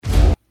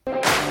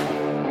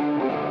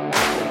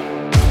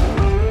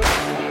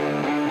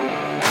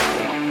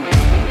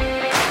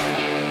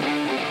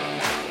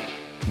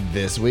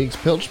This week's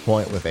Pilch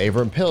Point with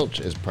Avram Pilch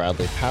is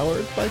proudly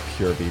powered by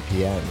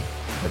PureVPN.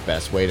 The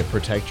best way to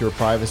protect your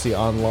privacy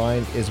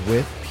online is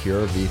with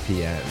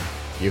PureVPN.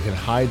 You can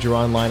hide your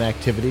online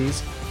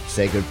activities,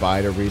 say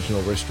goodbye to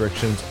regional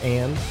restrictions,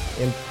 and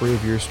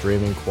improve your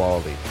streaming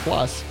quality.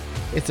 Plus,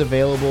 it's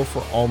available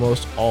for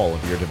almost all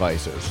of your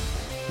devices.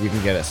 You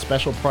can get a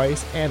special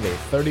price and a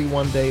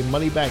 31-day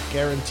money-back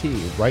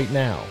guarantee right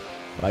now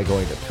by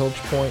going to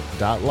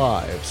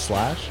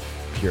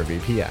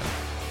pilchpoint.live/PureVPN.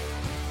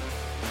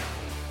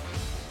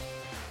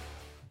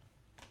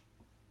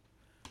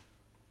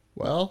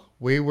 Well,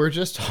 we were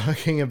just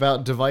talking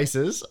about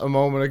devices a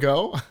moment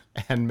ago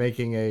and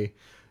making a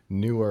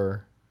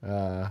newer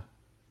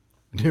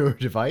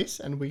device,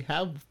 and we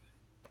have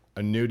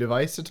a new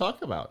device to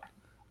talk about.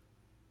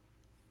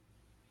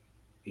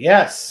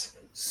 Yes.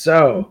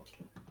 So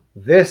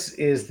this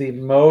is the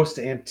most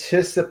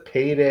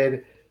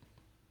anticipated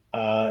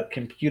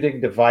computing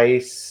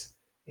device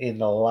in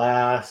the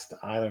last,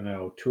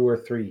 2 or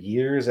 3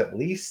 years at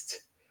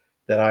least,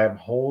 that I am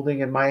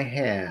holding in my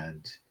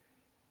hand.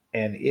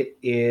 And it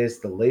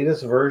is the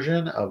latest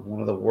version of one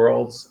of the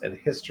world's and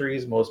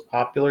history's most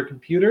popular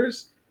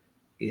computers.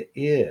 It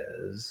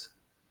is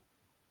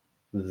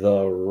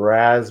the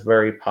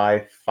Raspberry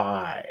Pi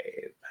 5.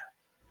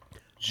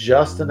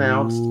 Just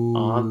announced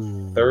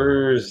on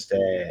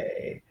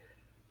Thursday.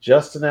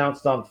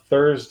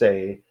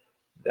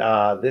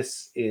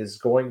 This is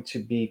going to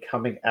be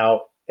coming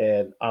out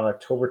on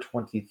October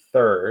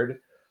 23rd.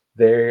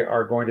 There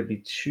are going to be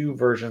two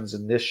versions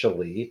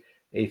initially,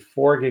 a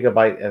 4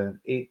 gigabyte and an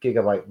 8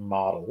 gigabyte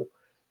model.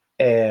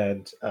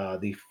 And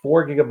the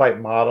 4 gigabyte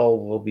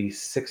model will be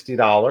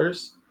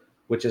 $60,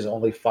 which is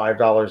only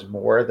 $5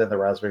 more than the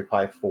Raspberry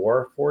Pi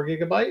 4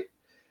 gigabyte.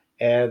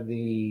 And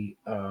the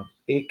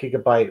 8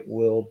 gigabyte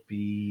will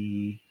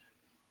be,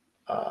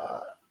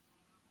 I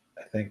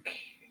think,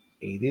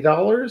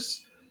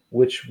 $80,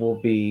 which will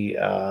be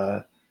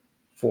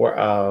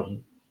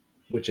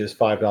which is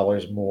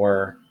 $5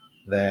 more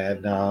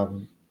than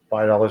the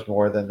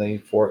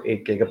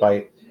 8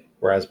 gigabyte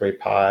Raspberry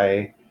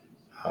Pi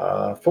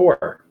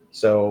 4.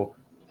 So,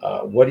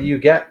 what do you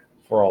get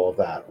for all of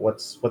that?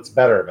 What's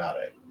better about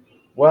it?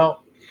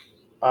 Well,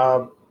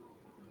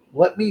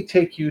 let me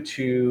take you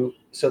to,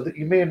 so that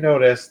you may have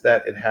noticed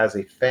that it has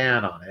a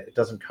fan on it. It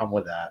doesn't come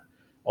with that,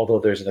 although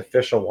there's an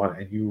official one,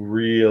 and you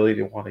really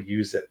do want to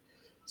use it.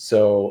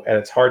 So, and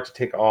it's hard to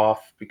take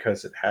off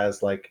because it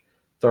has like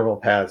thermal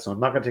pads. So I'm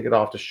not going to take it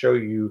off to show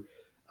you.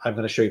 I'm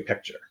going to show you a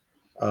picture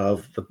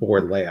of the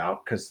board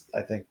layout because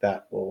I think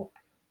that will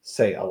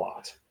say a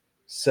lot.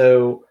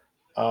 So,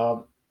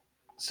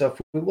 if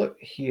we look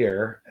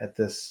here at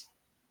this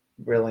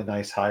really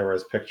nice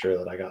high-res picture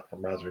that I got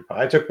from Raspberry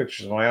Pi. I took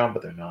pictures of my own,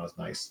 but they're not as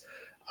nice.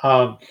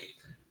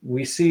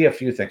 We see a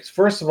few things.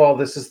 First of all,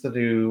 this is the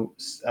new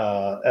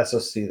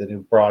SoC, the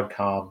new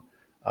Broadcom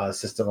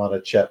system on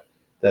a chip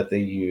that they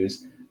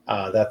use.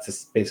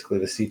 That's basically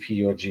the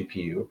CPU and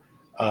GPU.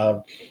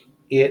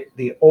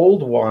 The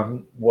old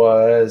one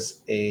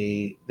was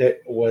a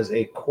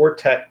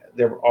Cortex.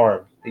 They were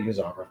ARM. They use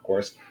ARM, of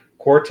course.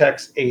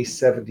 Cortex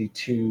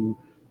A72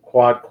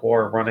 quad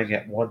core running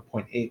at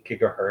 1.8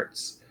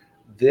 gigahertz.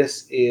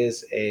 This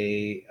is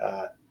a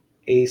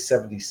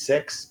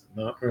A76.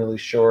 Not really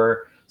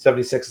sure.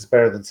 76 is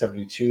better than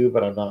 72,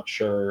 but I'm not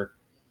sure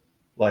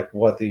like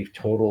what the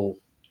total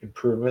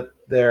improvement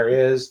there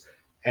is.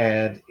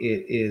 And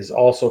it is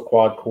also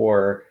quad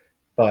core,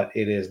 but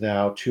it is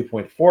now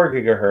 2.4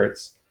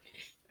 gigahertz.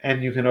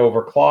 And you can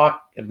overclock.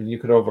 I mean, you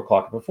could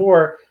overclock it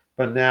before,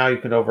 but now you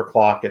can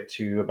overclock it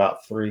to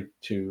about 3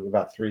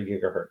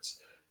 gigahertz.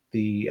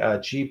 The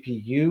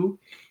GPU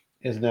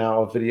is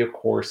now a Video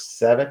Core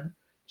 7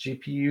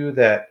 GPU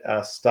that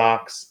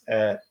stock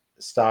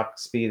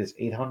speed is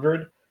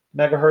 800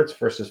 megahertz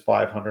versus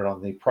 500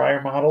 on the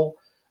prior model.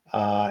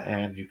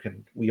 And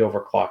we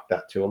overclocked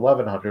that to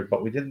 1100,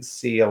 but we didn't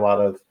see a lot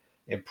of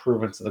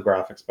improvements in the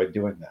graphics by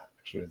doing that.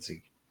 Actually, we didn't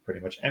see pretty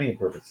much any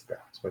improvements in the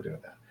graphics by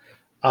doing that.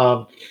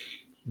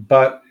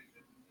 But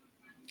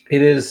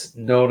it is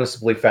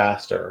noticeably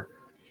faster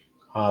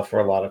for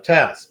a lot of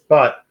tasks,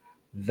 but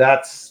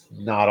that's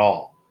not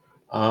all.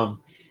 On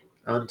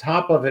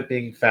top of it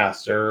being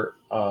faster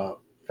for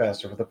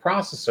the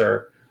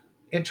processor,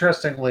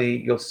 interestingly,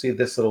 you'll see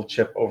this little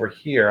chip over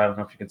here. I don't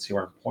know if you can see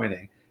where I'm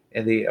pointing,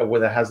 where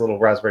that has a little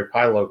Raspberry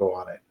Pi logo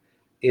on it.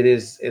 It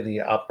is in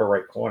the upper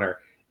right corner.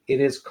 It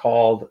is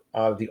called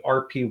the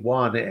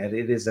RP1, and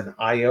it is an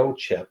I/O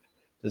chip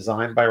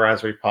designed by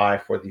Raspberry Pi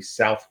for the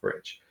South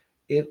Bridge.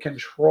 It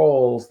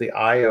controls the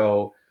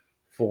I/O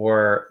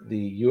for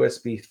the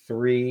USB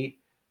 3,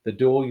 the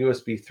dual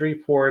USB 3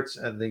 ports,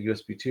 and the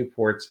USB 2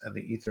 ports, and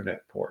the Ethernet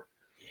port.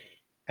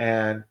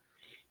 And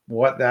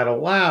what that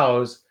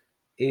allows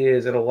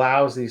is it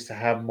allows these to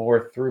have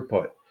more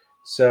throughput.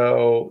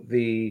 So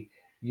the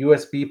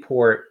USB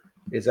port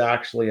is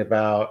actually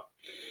about,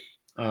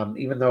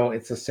 even though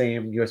it's the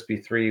same USB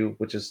 3,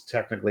 which is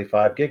technically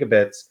 5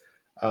 gigabits,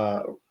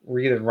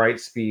 read and write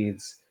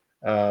speeds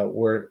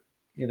were,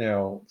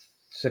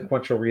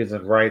 sequential reads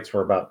and writes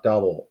were about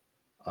double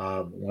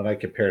when I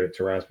compared it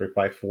to Raspberry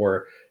Pi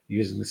 4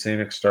 using the same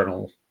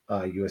external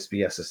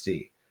USB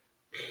SSD.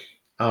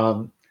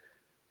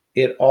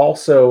 It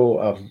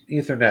also,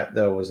 Ethernet,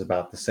 though, was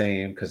about the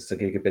same because it's a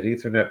gigabit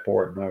Ethernet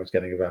port, and I was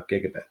getting about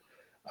gigabit.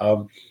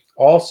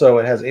 Also,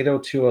 it has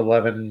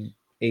 802.11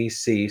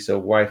 AC, so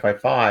Wi-Fi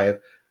 5,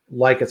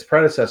 like its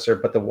predecessor,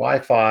 but the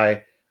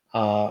Wi-Fi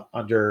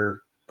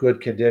under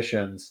good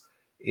conditions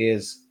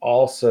is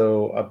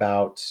also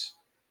about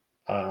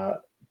uh,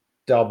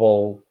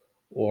 double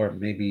or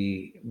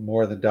maybe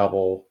more than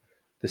double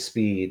the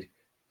speed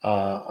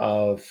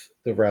of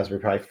the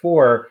Raspberry Pi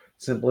 4,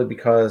 simply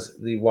because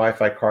the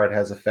Wi-Fi card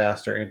has a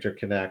faster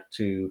interconnect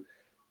to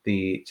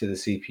the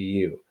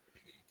CPU.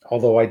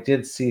 Although I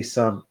did see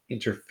some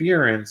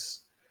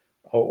interference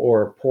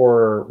or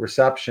poor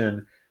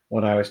reception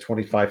when I was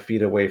 25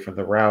 feet away from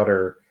the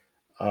router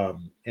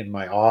in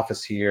my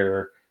office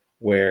here,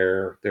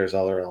 where there's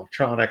other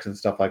electronics and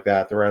stuff like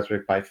that. The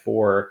Raspberry Pi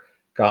 4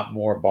 got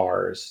more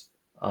bars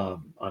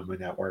on my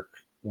network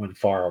when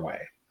far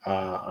away.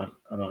 I'm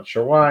not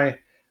sure why.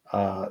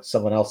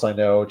 Someone else I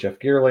know, Jeff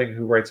Geerling,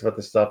 who writes about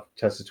this stuff,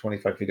 tested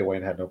 25 feet away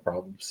and had no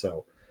problems.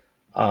 So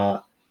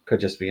could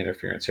just be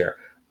interference here.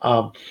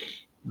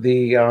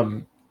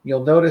 The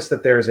You'll notice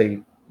that there's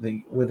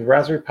with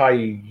Raspberry Pi,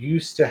 you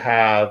used to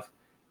have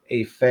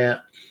a fan.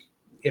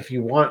 If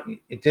you want,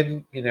 it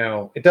didn't,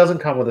 it doesn't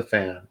come with a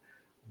fan,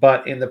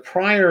 but in the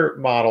prior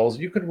models,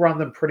 you could run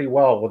them pretty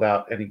well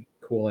without any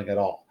cooling at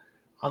all.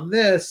 On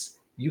this,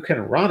 you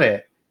can run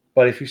it,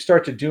 but if you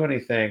start to do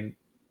anything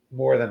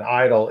more than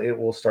idle, it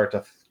will start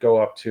to go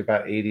up to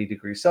about 80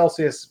 degrees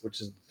Celsius,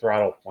 which is the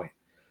throttle point.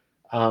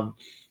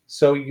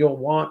 So you'll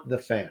want the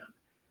fan.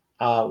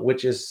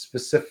 Which is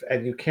specific,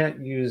 and you can't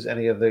use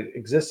any of the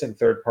existing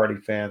third-party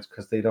fans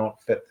because they don't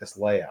fit this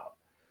layout.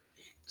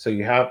 So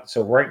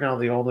right now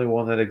the only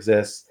one that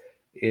exists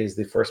is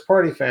the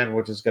first-party fan,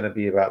 which is going to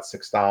be about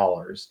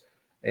 $6.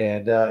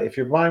 And if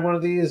you're buying one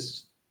of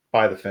these,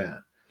 buy the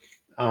fan.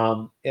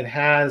 It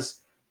has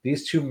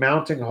these two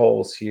mounting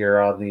holes here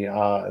on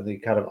the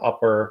kind of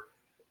upper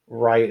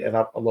right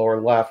and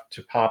lower left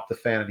to pop the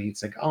fan and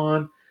heatsink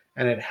on,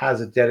 and it has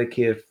a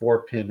dedicated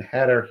 4-pin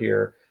header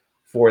here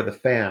for the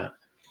fan.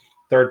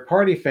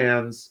 Third-party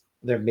fans,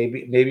 there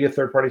maybe a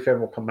third-party fan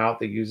will come out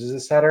that uses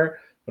this header,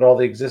 but all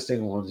the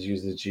existing ones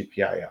use the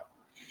GPIO.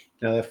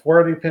 Now, the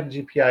 40-pin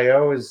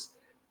GPIO is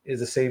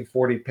the same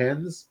 40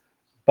 pins,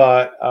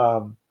 but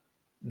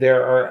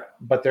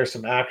there's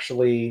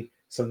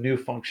some new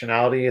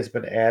functionality has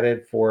been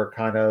added for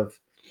kind of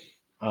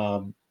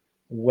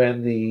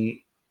when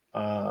the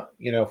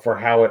for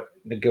how it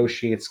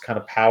negotiates kind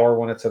of power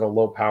when it's at a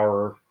low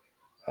power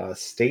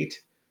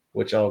state,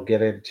 which I'll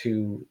get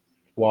into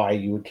why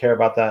you would care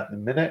about that in a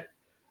minute.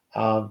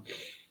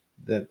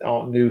 That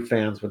all new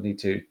fans would need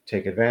to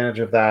take advantage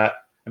of that.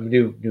 I mean,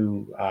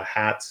 new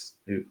hats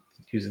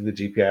using the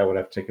GPI would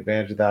have to take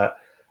advantage of that.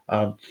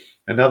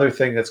 Another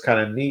thing that's kind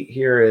of neat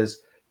here is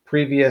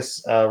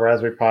previous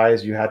Raspberry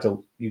Pis, you had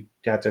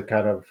to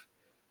kind of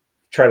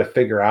try to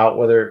figure out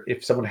whether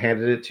if someone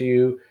handed it to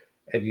you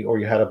or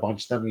you had a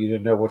bunch of them, you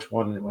didn't know which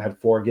one had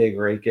 4 gig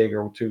or 8 gig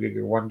or 2 gig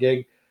or 1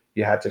 gig.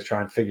 You had to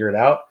try and figure it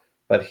out.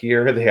 But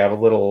here they have a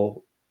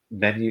little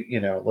menu,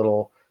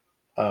 little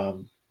what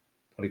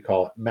do you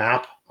call it,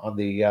 map on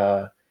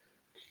the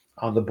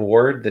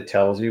board that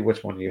tells you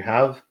which one you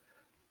have.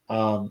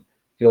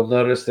 You'll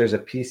notice there's a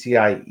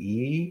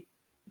PCIe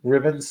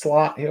ribbon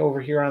slot over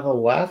here on the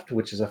left,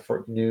 which is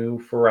new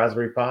for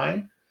Raspberry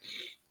Pi.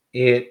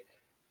 It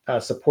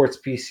supports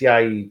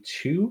PCIe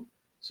 2,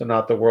 so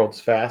not the world's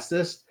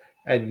fastest,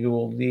 and you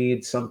will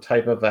need some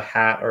type of a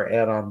hat or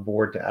add-on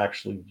board to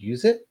actually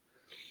use it.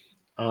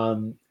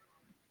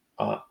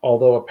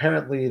 Although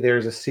apparently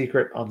there's a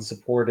secret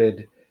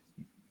unsupported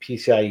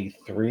PCIe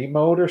 3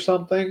 mode or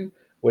something,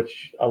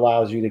 which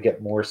allows you to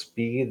get more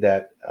speed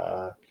that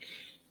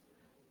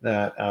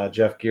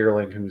Jeff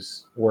Geerling,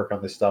 whose work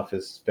on this stuff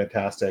is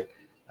fantastic,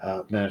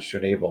 managed to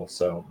enable.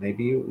 So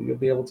maybe you'll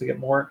be able to get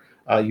more.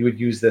 You would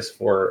use this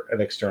for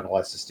an external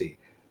SSD.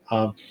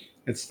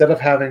 Instead of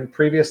having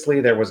previously,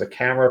 there was a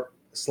camera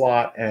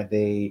slot and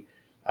a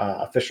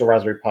official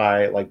Raspberry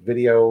Pi like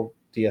video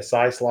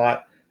DSI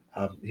slot.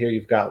 Here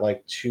you've got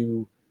like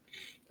 2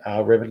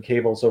 ribbon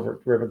cables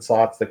over ribbon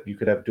slots that you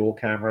could have dual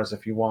cameras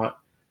if you want,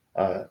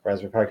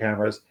 Raspberry Pi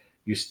cameras.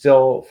 You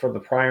still, from the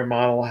prior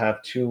model,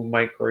 have 2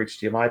 micro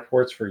HDMI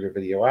ports for your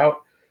video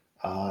out.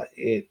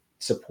 It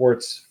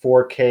supports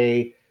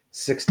 4K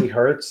 60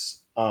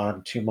 hertz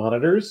on 2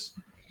 monitors,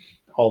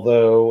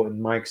 although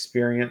in my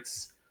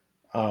experience,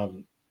 I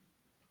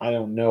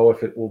don't know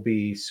if it will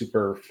be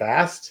super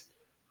fast,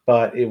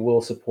 but it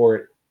will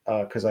support,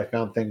 because I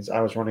found things, I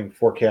was running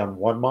 4K on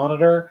 1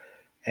 monitor,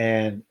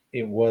 and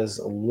it was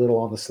a little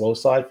on the slow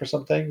side for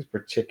some things,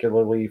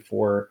 particularly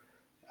for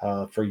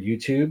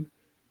YouTube.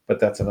 But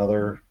that's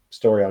another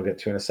story I'll get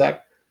to in a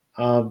sec.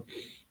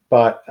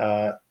 But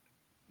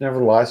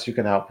nevertheless, you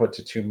can output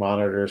to 2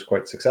 monitors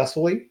quite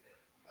successfully,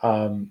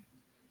 and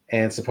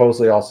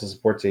supposedly also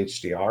supports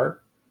HDR,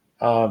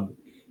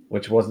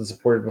 which wasn't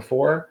supported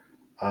before.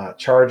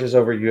 charges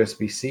over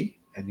USB-C,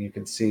 and you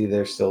can see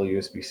there's still a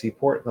USB-C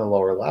port in the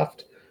lower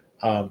left.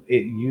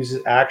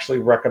 It actually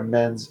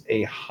recommends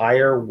a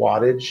higher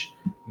wattage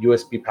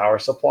USB power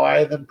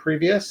supply than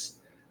previous.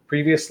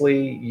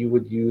 Previously, you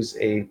would use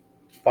a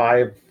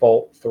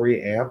 5-volt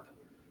 3 amp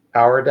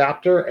power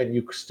adapter, and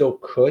you still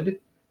could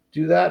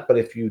do that. But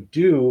if you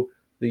do,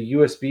 the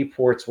USB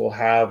ports will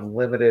have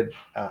limited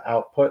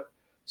output,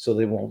 so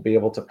they won't be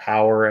able to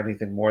power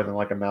anything more than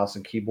like a mouse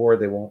and keyboard.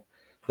 They'll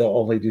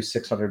only do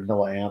 600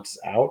 milliamps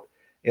out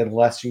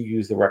unless you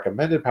use the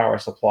recommended power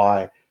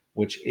supply,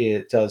 which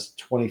it does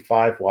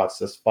 25 watts,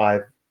 that's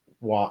 5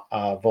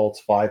 volts,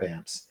 5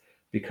 amps,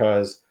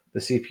 because the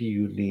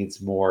CPU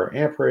needs more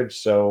amperage.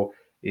 So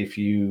if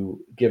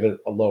you give it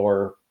a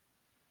lower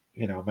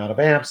amount of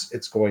amps,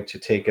 it's going to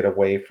take it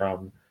away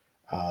from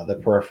the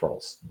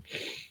peripherals.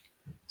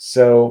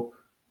 So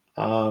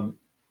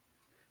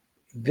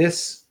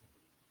this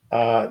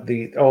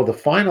the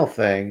final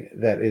thing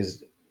that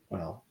is,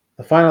 well,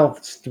 the final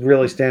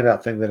really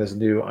standout thing that is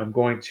new, I'm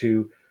going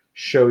to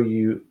show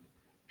you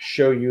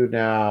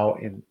now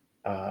in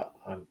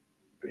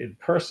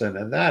person,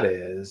 and that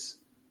is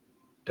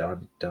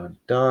dun dun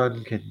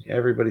dun. Can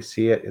everybody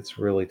see it? It's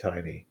really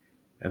tiny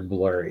and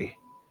blurry.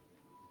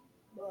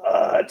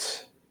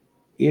 But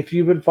if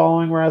you've been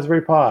following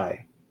Raspberry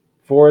Pi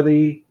for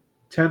the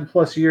 10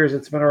 plus years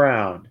it's been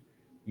around,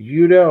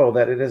 you know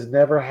that it has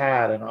never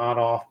had an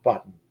on-off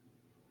button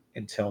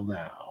until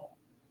now.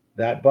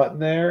 That button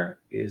there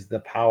is the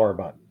power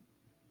button.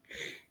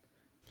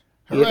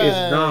 Hooray! It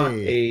is not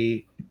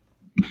a...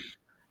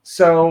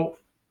 So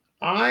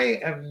I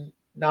am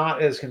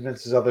not as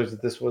convinced as others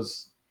that this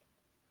was...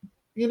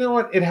 You know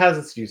what? It has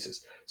its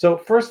uses. So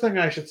first thing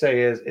I should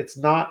say is it's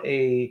not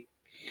a...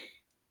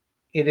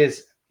 It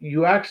is...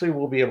 You actually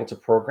will be able to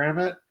program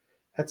it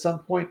at some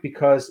point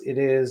because it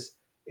is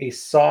a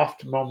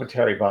soft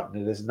momentary button.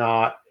 It is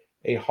not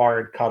a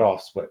hard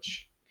cutoff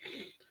switch,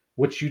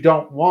 which you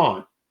don't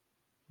want,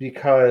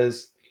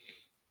 because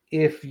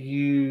if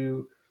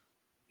you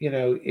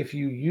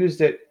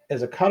used it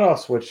as a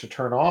cutoff switch to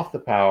turn off the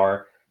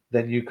power,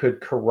 then you could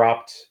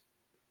corrupt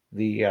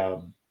the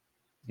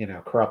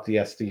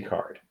SD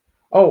card.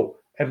 Oh,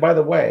 and by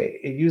the way,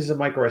 it uses a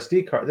micro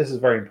SD card. This is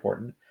very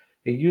important.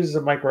 It uses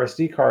a micro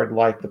SD card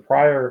like the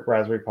prior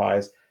Raspberry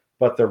Pis,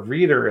 but the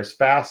reader is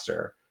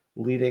faster,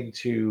 leading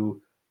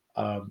to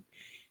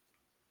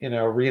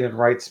read and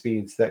write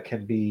speeds that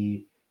can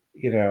be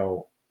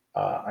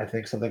I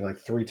think something like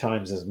 3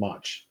 times as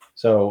much.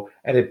 So,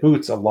 and it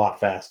boots a lot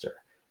faster.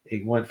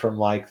 It went from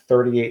like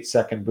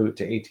 38-second boot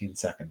to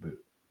 18-second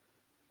boot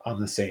on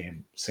the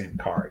same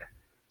card.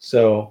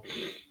 So,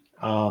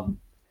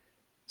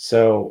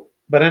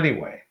 but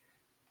anyway,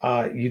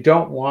 you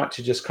don't want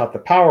to just cut the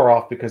power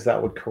off, because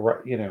that would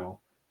correct,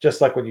 just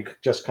like when you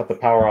just cut the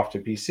power off to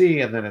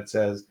PC and then it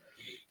says,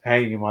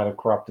 hey, you might have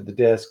corrupted the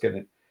disk, and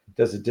it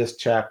does a disk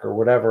check or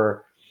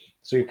whatever.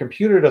 So your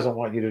computer doesn't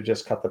want you to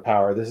just cut the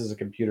power. This is a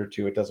computer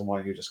too. It doesn't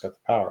want you to just cut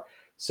the power.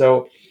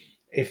 So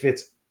if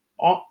it's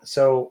on,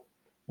 so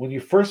when you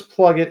first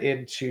plug it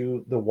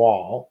into the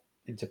wall,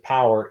 into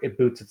power, it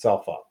boots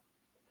itself up.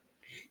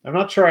 I'm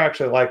not sure I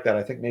actually like that.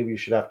 I think maybe you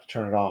should have to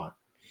turn it on.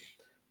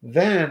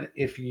 Then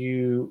if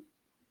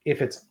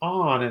it's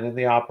on and in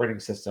the operating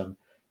system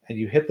and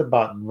you hit the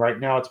button, right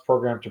now it's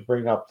programmed to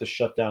bring up the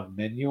shutdown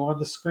menu on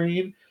the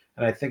screen.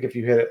 And I think if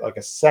you hit it like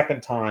a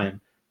second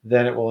time,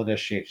 then it will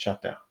initiate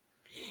shutdown.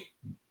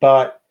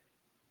 But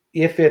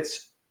if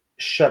it's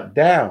shut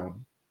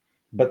down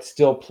but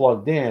still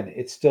plugged in,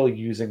 it's still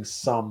using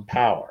some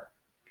power.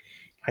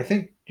 I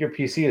think your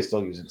PC is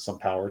still using some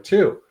power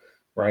too,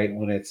 right?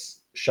 When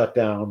it's shut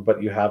down,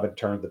 but you haven't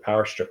turned the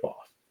power strip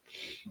off.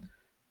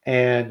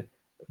 And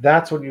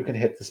that's when you can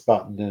hit this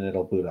button and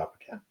it'll boot up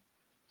again.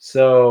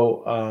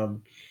 So,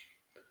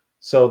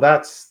 so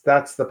that's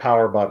the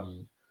power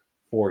button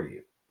for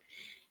you.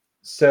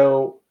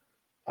 So,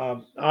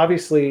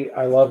 obviously,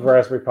 I love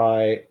Raspberry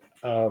Pi.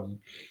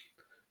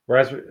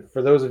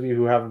 For those of you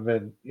who haven't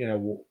been,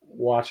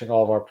 watching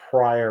all of our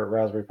prior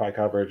Raspberry Pi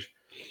coverage,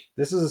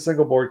 this is a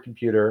single board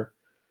computer.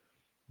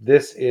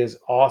 This is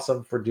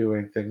awesome for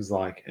doing things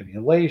like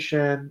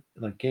emulation,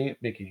 like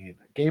making a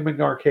gaming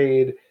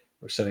arcade,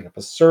 or setting up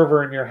a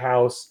server in your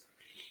house.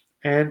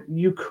 And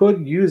you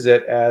could use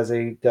it as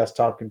a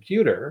desktop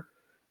computer,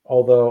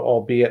 although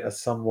albeit a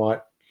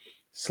somewhat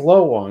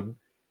slow one.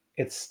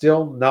 It's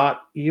still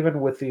not,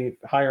 even with the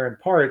higher end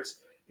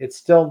parts, it's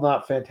still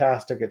not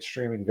fantastic at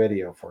streaming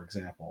video, for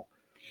example.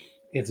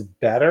 It's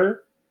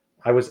better.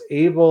 I was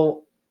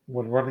able,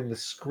 when running the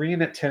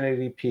screen at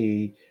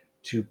 1080p,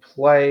 to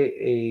play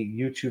a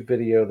YouTube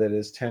video that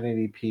is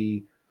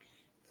 1080p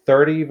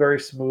 30 very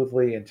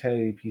smoothly and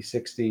 1080p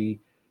 60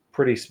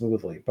 pretty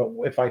smoothly. But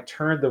if I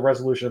turn the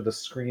resolution of the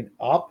screen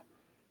up,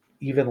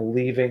 even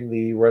leaving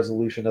the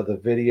resolution of the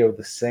video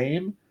the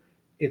same,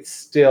 it's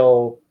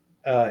still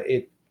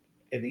and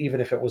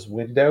even if it was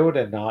windowed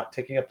and not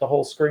taking up the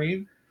whole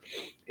screen,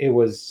 it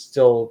was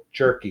still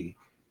jerky.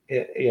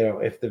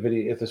 If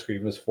the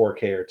screen was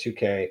 4K or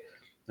 2K,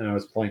 and I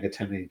was playing a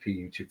 1080p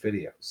YouTube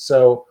video.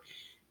 So,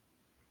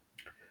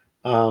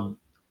 um,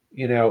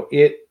 you know,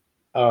 it,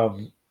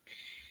 um,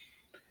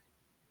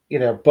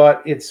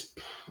 but it's,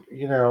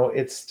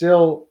 it's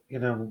still,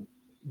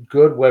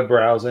 good web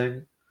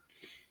browsing,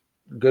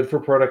 good for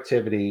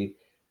productivity.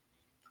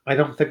 I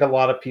don't think a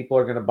lot of people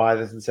are going to buy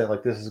this and say,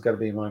 like, this is going to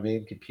be my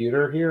main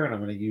computer here, and I'm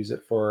going to use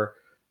it for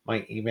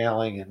my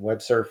emailing and web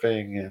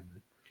surfing and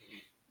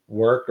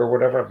work or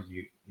whatever. I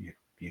mean,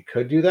 you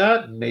could do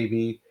that, and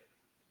maybe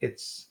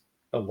it's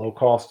a low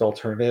cost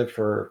alternative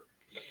for.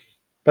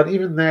 But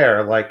even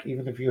there, like,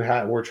 even if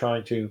were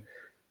trying to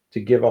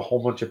give a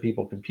whole bunch of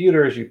people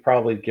computers, you'd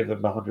probably give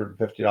them a $150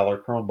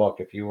 Chromebook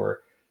if you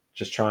were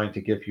just trying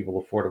to give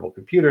people affordable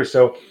computers.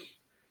 So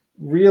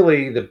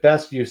really, the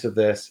best use of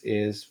this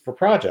is for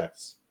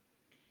projects.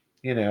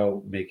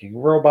 Making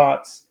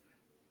robots,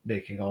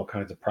 making all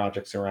kinds of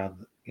projects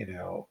around,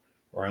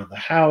 around the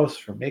house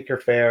for Maker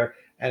Faire,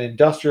 and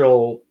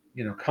industrial,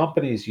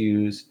 companies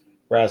use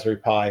Raspberry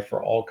Pi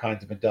for all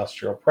kinds of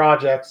industrial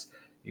projects.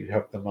 You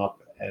hook them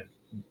up and,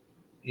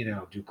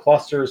 do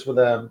clusters with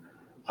them.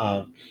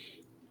 Um,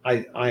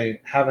 I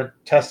haven't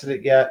tested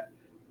it yet,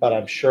 but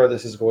I'm sure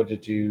this is going to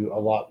do a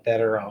lot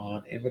better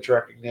on image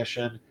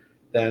recognition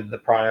than the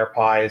prior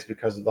Pis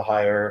because of the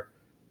higher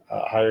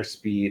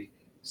speed.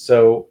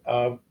 So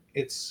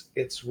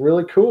it's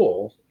really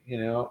cool.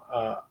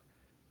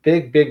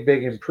 Big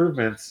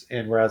improvements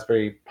in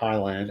Raspberry Pi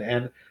land.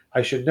 And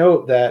I should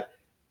note that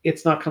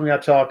it's not coming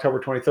out till October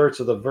 23rd.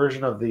 So the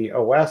version of the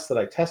OS that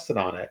I tested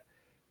on it,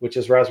 which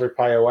is Raspberry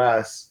Pi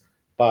OS,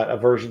 but a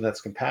version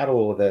that's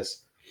compatible with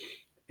this,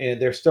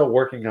 and they're still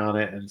working on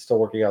it and still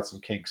working out some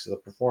kinks. So the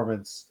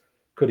performance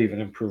could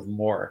even improve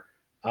more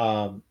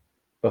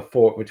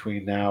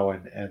between now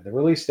and the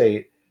release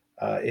date.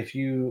 If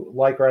you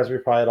like Raspberry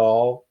Pi at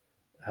all,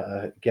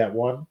 get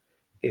one.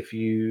 If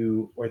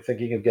you are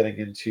thinking of getting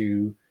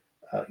into,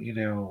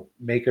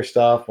 maker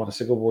stuff on a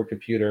single board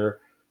computer,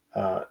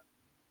 uh,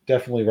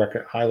 definitely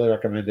highly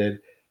recommended.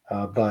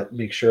 But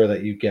make sure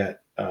that you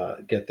get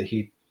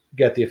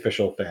the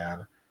official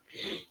fan,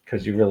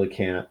 because you really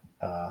can't.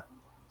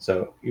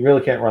 So you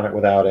really can't run it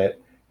without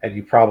it, and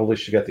you probably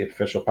should get the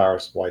official power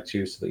supply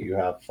too, so that you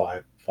have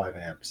five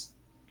amps.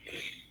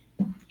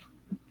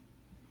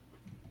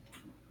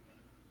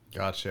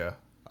 Gotcha.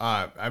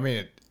 I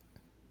mean,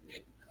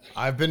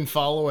 I've been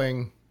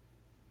following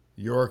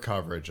your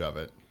coverage of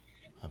it.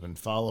 I've been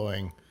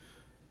following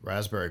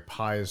Raspberry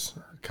Pi's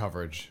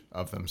coverage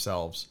of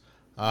themselves.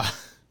 Uh,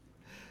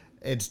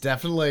 it's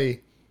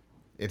definitely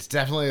a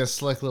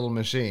slick little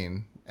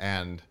machine,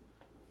 and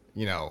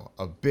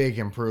a big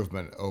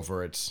improvement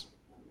over its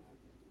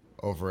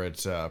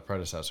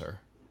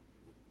predecessor.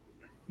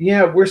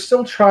 Yeah, we're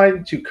still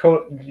trying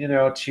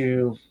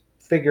to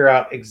figure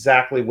out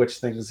exactly which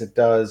things it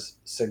does.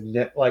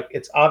 Like,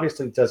 it's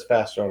obviously does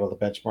faster out of the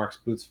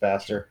benchmarks, boots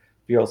faster,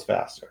 feels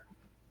faster.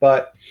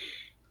 But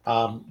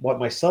what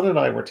my son and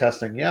I were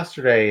testing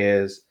yesterday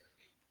is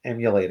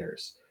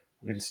emulators.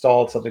 We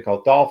installed something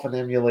called Dolphin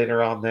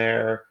Emulator on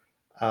there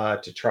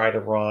to try to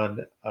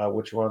run,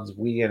 which runs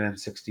Wii and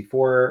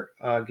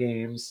N64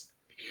 games.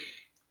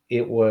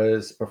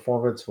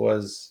 Performance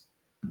was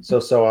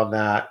so on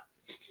that.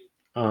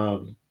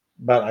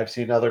 But I've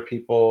seen other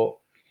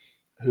people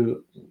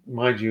who,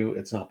 mind you,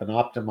 it's not been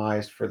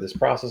optimized for this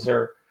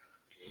processor,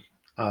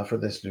 for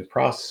this new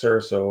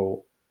processor.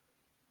 So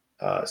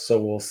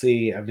we'll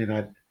see. I mean,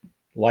 I'd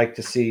like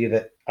to see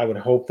that. I would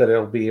hope that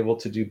it'll be able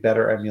to do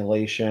better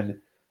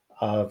emulation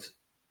of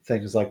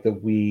things like the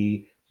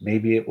Wii.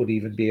 Maybe it would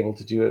even be able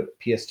to do a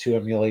PS2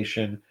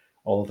 emulation,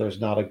 although there's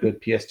not a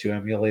good PS2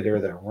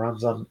 emulator that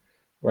runs on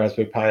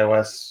Raspberry Pi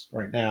OS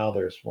right now.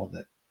 There's one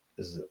that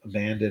is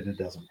abandoned and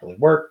doesn't really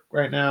work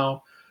right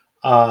now.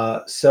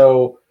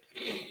 So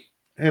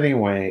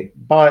anyway,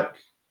 but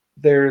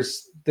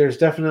there's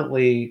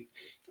definitely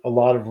a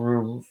lot of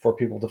room for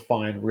people to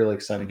find really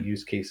exciting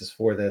use cases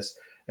for this.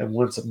 And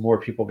once more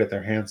people get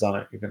their hands on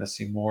it, you're going to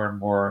see more and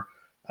more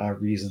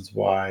reasons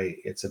why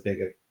it's a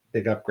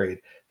big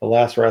upgrade. The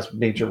last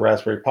major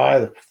Raspberry Pi,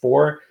 the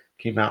 4,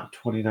 came out in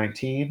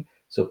 2019.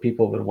 So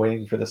people have been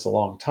waiting for this a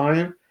long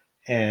time,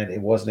 and it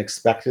wasn't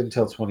expected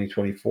until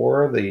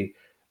 2024. The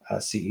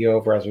CEO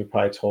of Raspberry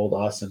Pi told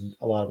us and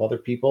a lot of other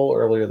people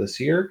earlier this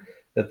year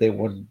that they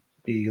wouldn't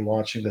be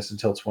launching this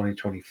until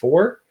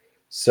 2024.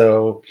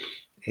 So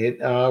it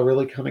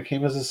really kind of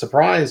came as a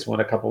surprise when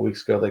a couple of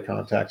weeks ago they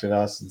contacted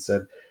us and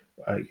said,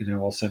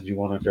 "We'll send you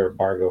one under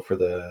embargo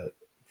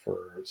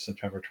for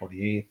September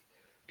 28th."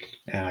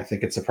 And I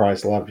think it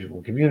surprised a lot of people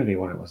in the community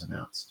when it was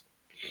announced.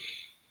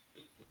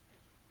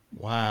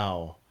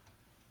 Wow.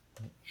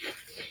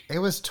 It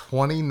was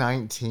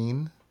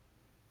 2019.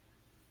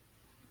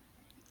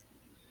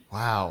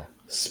 Wow.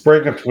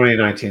 Spring of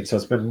 2019. So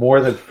it's been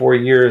more than 4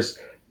 years.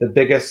 The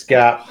biggest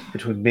gap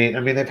between me, I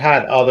mean, they've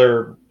had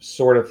other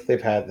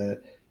they've had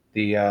their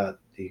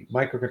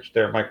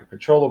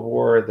microcontroller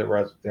board, the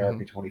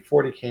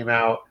RP2040 came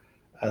out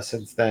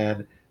since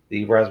then.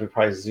 The Raspberry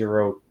Pi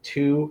Zero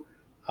 2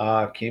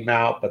 came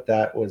out, but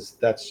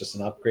that's just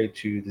an upgrade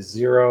to the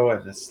Zero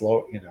and the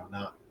slow,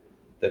 not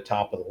the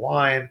top of the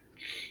line,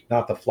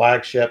 not the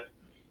flagship.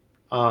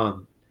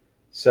 Um,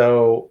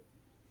 so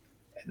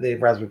the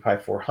Raspberry Pi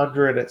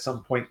 400 at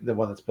some point, the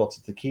one that's built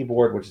into the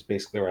keyboard, which is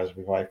basically a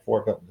Raspberry Pi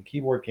 4 built in the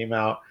keyboard, came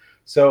out.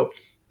 So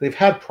they've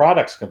had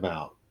products come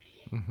out,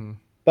 Mm-hmm.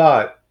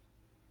 but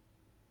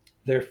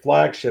their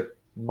flagship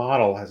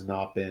model has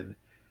not been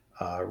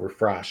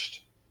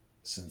refreshed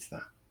since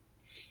then.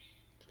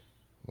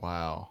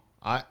 Wow.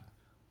 I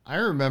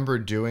remember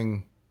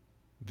doing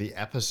the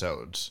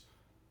episodes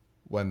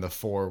when the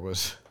 4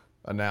 was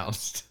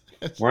announced.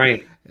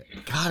 Right,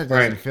 God, it right.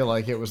 doesn't feel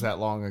like it was that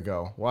long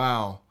ago.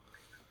 Wow.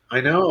 I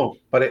know,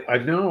 but I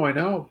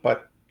know,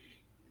 but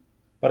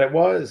it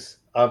was.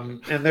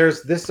 And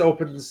there's this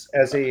opens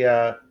as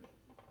a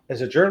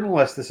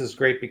journalist. This is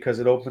great because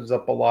it opens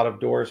up a lot of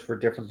doors for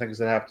different things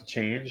that have to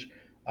change.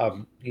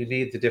 You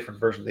need the different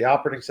version of the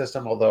operating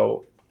system,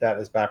 although that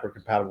is backward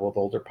compatible with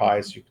older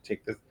Pis. You can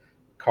take the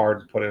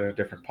card and put it in a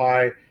different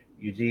Pi.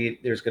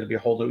 There's going to be a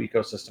whole new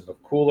ecosystem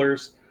of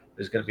coolers.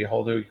 There's going to be a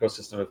whole new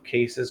ecosystem of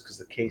cases because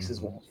the cases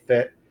Mm-hmm. won't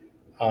fit.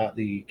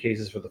 The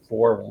cases for the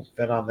 4 won't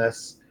fit on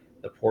this.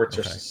 The ports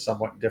are Okay.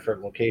 somewhat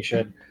different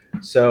location.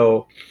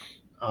 So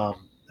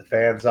the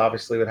fans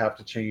obviously would have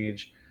to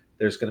change.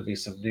 There's going to be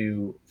some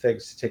new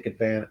things to take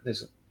advantage.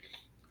 There's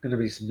going to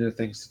be some new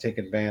things to take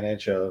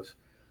advantage of.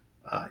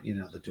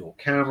 The dual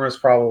cameras,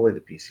 probably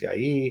the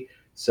PCIe.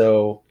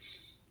 So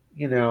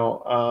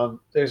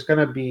there's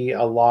going to be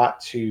a lot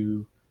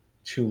to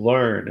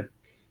learn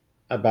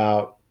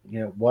about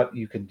what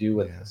you can do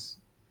with Yeah. this.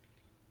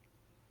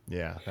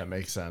 Yeah, that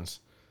makes sense.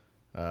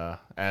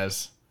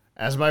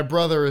 As my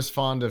brother is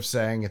fond of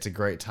saying, it's a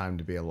great time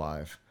to be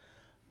alive.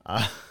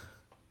 Uh,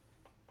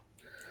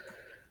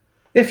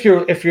 If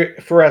you're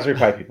for Raspberry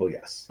Pi people,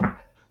 yes.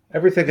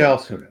 Everything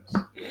else, who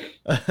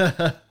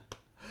knows?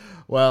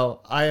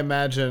 well, I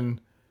imagine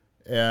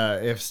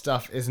if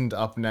stuff isn't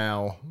up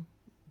now,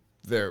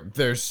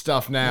 there's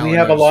stuff now, We and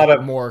have a there's lot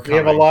of more we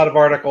have a coming. lot of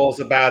articles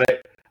about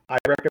it. I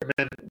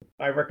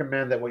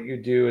recommend that what you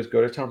do is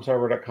go to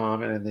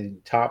tomserver.com, and in the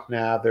top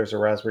nav there's a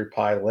Raspberry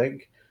Pi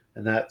link,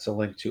 and that's a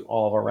link to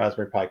all of our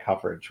Raspberry Pi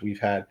coverage. We've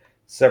had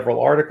several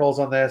articles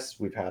on this.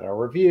 We've had our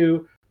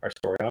review, our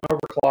story on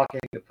overclocking.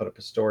 We put up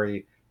a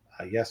story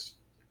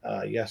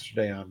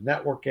yesterday on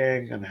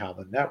networking and how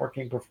the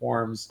networking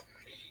performs.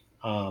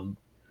 Um,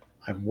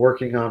 I'm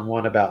working on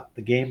one about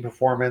the game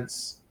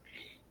performance,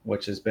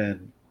 which has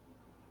been,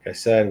 like I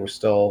said, we're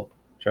still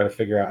trying to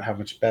figure out how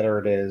much better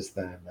it is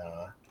than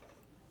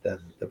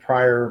the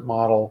prior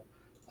model.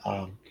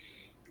 Um,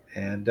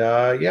 and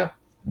yeah,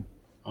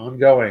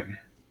 ongoing.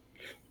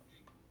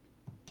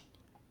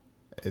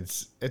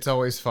 It's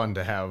always fun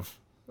to have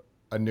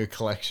a new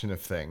collection of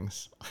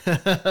things.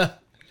 it's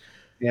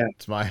Yeah,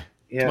 my it's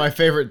yeah, my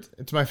favorite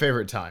it's my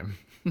favorite time.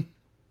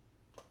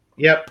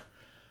 yep,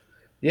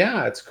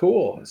 yeah. It's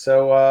cool.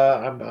 So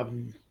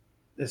I'm.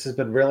 This has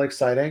been really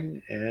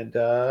exciting, and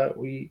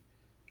we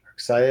are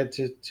excited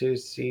to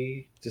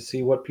see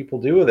what people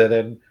do with it.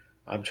 And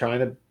I'm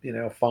trying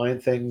to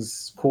find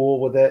things cool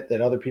with it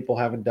that other people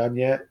haven't done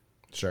yet.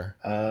 Sure.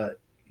 Uh,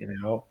 you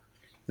know,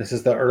 this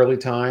is the early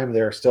time.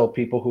 There are still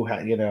people who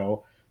have,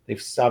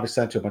 they've obviously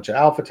sent to a bunch of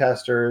alpha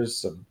testers,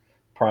 some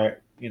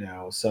prior,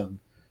 some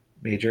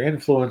major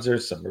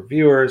influencers, some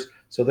reviewers.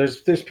 So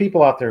there's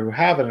people out there who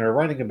have it and are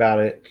writing about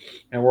it,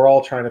 and we're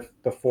all trying to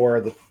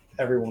before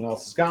everyone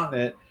else has gotten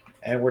it,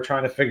 and we're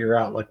trying to figure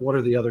out like what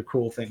are the other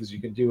cool things you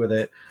can do with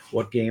it,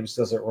 what games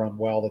does it run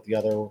well that the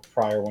other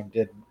prior one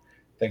didn't,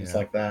 things Yeah.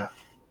 like that.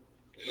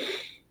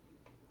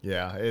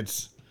 Yeah,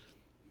 it's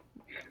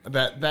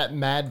that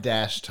mad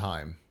dash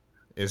time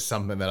is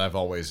something that I've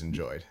always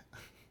enjoyed.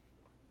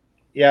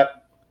 Yep.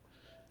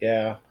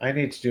 Yeah, I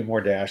need to do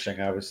more dashing.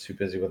 I was too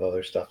busy with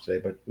other stuff today,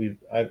 but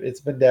it's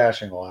been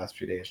dashing the last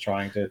few days,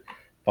 trying to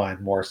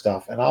find more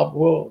stuff, and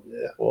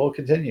we'll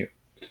continue.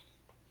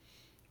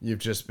 You've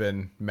just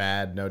been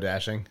mad, no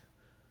dashing.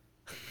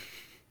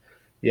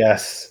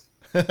 Yes.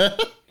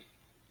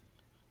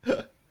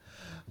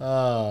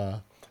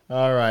 All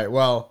right.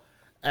 Well,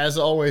 as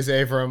always,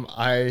 Avram,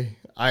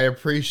 I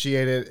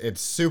appreciate it.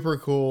 It's super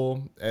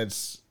cool.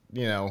 It's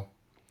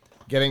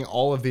getting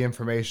all of the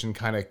information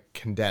kind of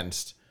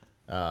condensed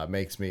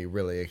makes me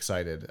really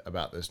excited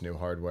about this new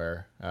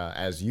hardware.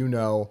 As you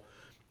know,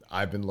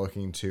 I've been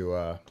looking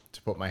to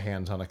put my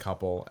hands on a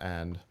couple,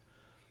 and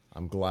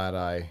I'm glad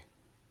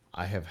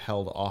I have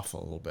held off a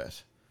little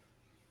bit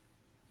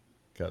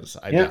because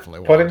I Yeah.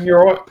 definitely Put want in to keep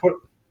your up. put.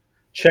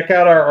 Check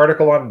out our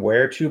article on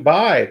where to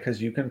buy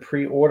because you can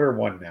pre-order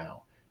one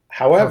now.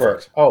 However,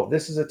 Perfect. oh,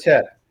 this is a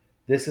tip.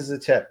 This is a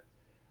tip.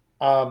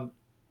 Um,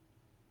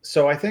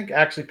 so I think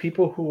actually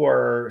people who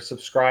are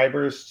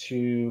subscribers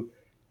to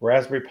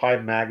Raspberry Pi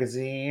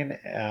Magazine,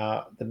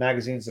 the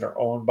magazines that are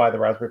owned by the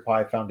Raspberry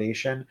Pi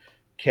Foundation,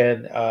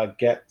 can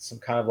get some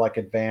kind of like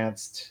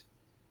advanced,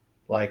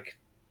 like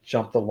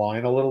jump the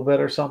line a little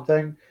bit or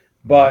something.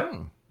 But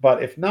Mm.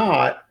 but if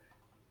not,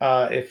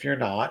 if you're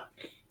not,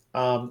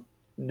 um,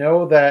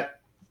 know that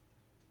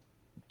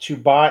to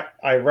buy,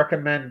 I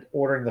recommend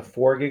ordering the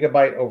 4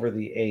 GB over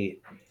the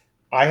 8.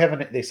 I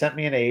haven't. They sent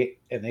me an 8,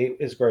 and 8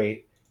 is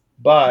great,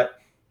 but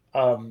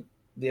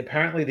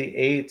apparently the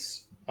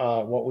 8s.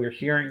 What we're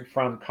hearing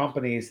from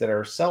companies that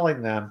are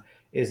selling them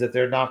is that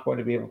they're not going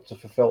to be able to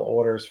fulfill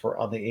orders for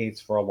on the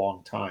 8s for a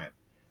long time.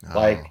 Oh,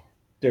 Like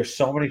there's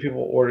so many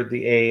people ordered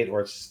the 8,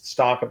 or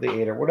stock of the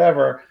 8 or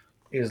whatever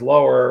is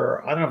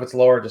lower. I don't know if it's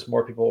lower, just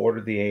more people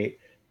ordered the 8,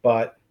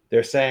 but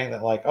they're saying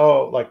that like,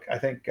 oh, like I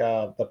think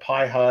the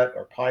Pi Hut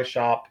or Pi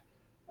Shop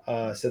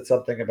said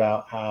something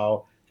about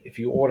how if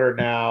you order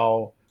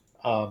now,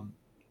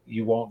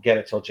 you won't get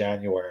it till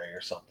January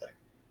or something.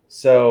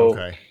 So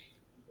okay.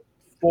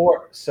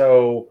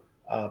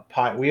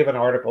 we have an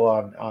article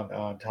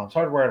on Tom's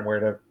Hardware and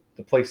where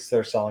the places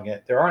they're selling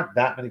it. There aren't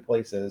that many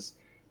places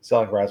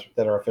selling Raspberry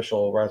that are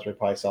official Raspberry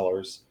Pi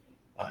sellers.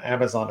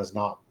 Amazon is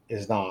not.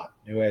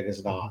 Newegg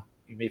is not.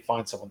 You may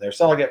find someone there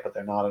selling it, but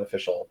they're not an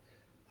official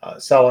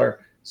seller.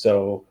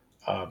 So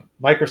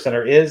Micro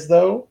Center is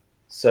though.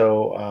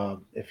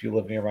 So if you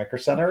live near Micro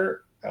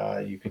Center,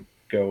 you could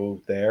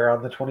go there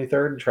on the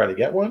 23rd and try to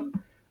get one.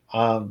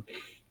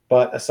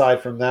 But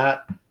aside from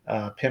that,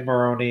 Pim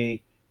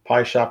Maroney,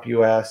 Pi Shop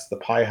US, the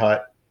Pi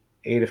Hut,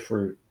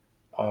 Adafruit,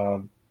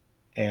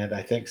 and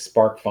I think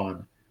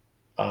SparkFun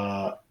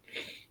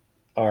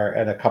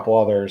and a couple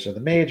others are the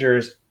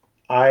majors.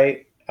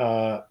 I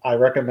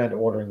recommend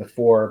ordering the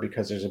 4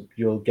 because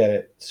you'll get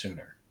it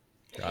sooner.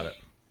 Got it.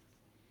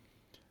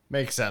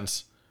 Makes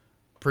sense.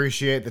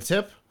 Appreciate the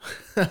tip.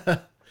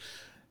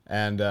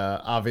 And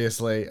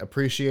obviously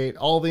appreciate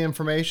all the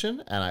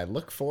information, and I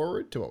look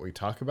forward to what we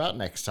talk about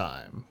next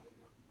time.